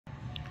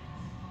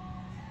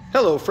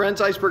Hello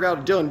friends, Iceberg out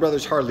of Dillon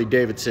Brothers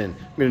Harley-Davidson.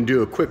 I'm going to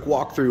do a quick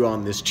walkthrough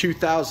on this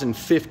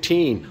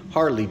 2015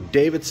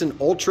 Harley-Davidson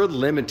Ultra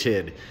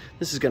Limited.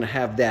 This is going to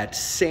have that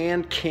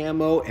sand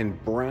camo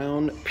and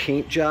brown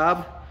paint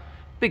job.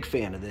 Big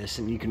fan of this,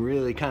 and you can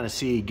really kind of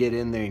see, get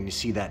in there and you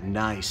see that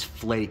nice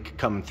flake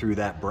coming through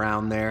that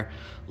brown there.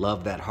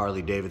 Love that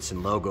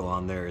Harley-Davidson logo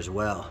on there as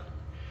well.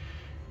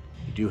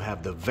 You do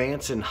have the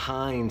Vance &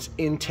 Hines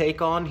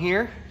intake on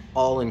here,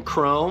 all in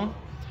chrome.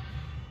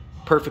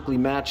 Perfectly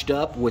matched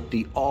up with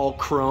the all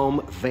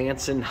chrome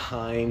Vance &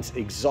 Hines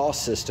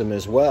exhaust system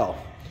as well.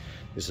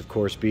 This, of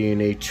course, being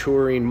a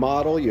touring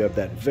model, you have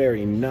that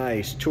very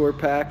nice tour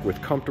pack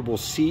with comfortable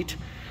seat.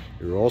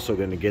 You're also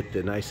going to get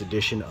the nice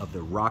addition of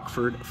the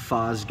Rockford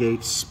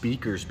Fosgate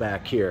speakers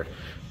back here.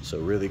 So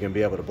really going to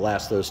be able to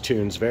blast those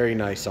tunes very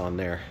nice on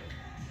there.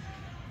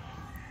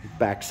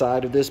 Back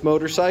side of this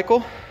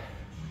motorcycle.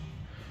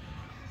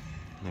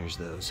 There's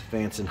those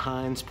Vance &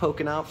 Hines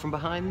poking out from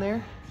behind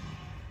there.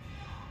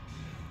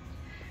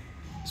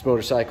 This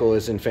motorcycle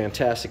is in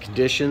fantastic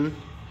condition.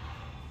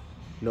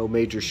 No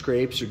major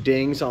scrapes or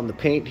dings on the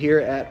paint here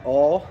at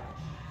all.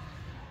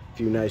 A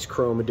few nice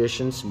chrome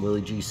additions, some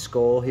Willie G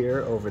skull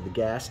here over the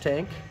gas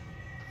tank.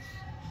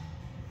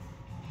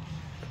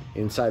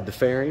 Inside the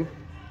fairing,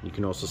 you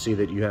can also see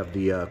that you have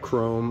the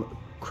chrome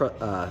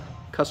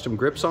custom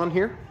grips on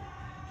here.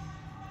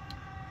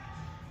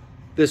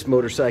 This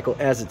motorcycle,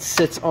 as it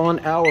sits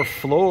on our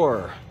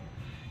floor,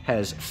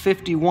 has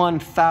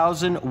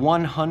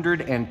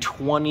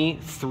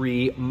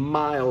 51,123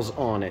 miles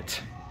on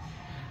it.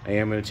 I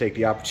am going to take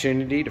the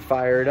opportunity to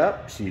fire it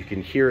up so you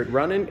can hear it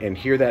running and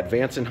hear that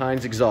Vance &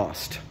 Hines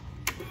exhaust.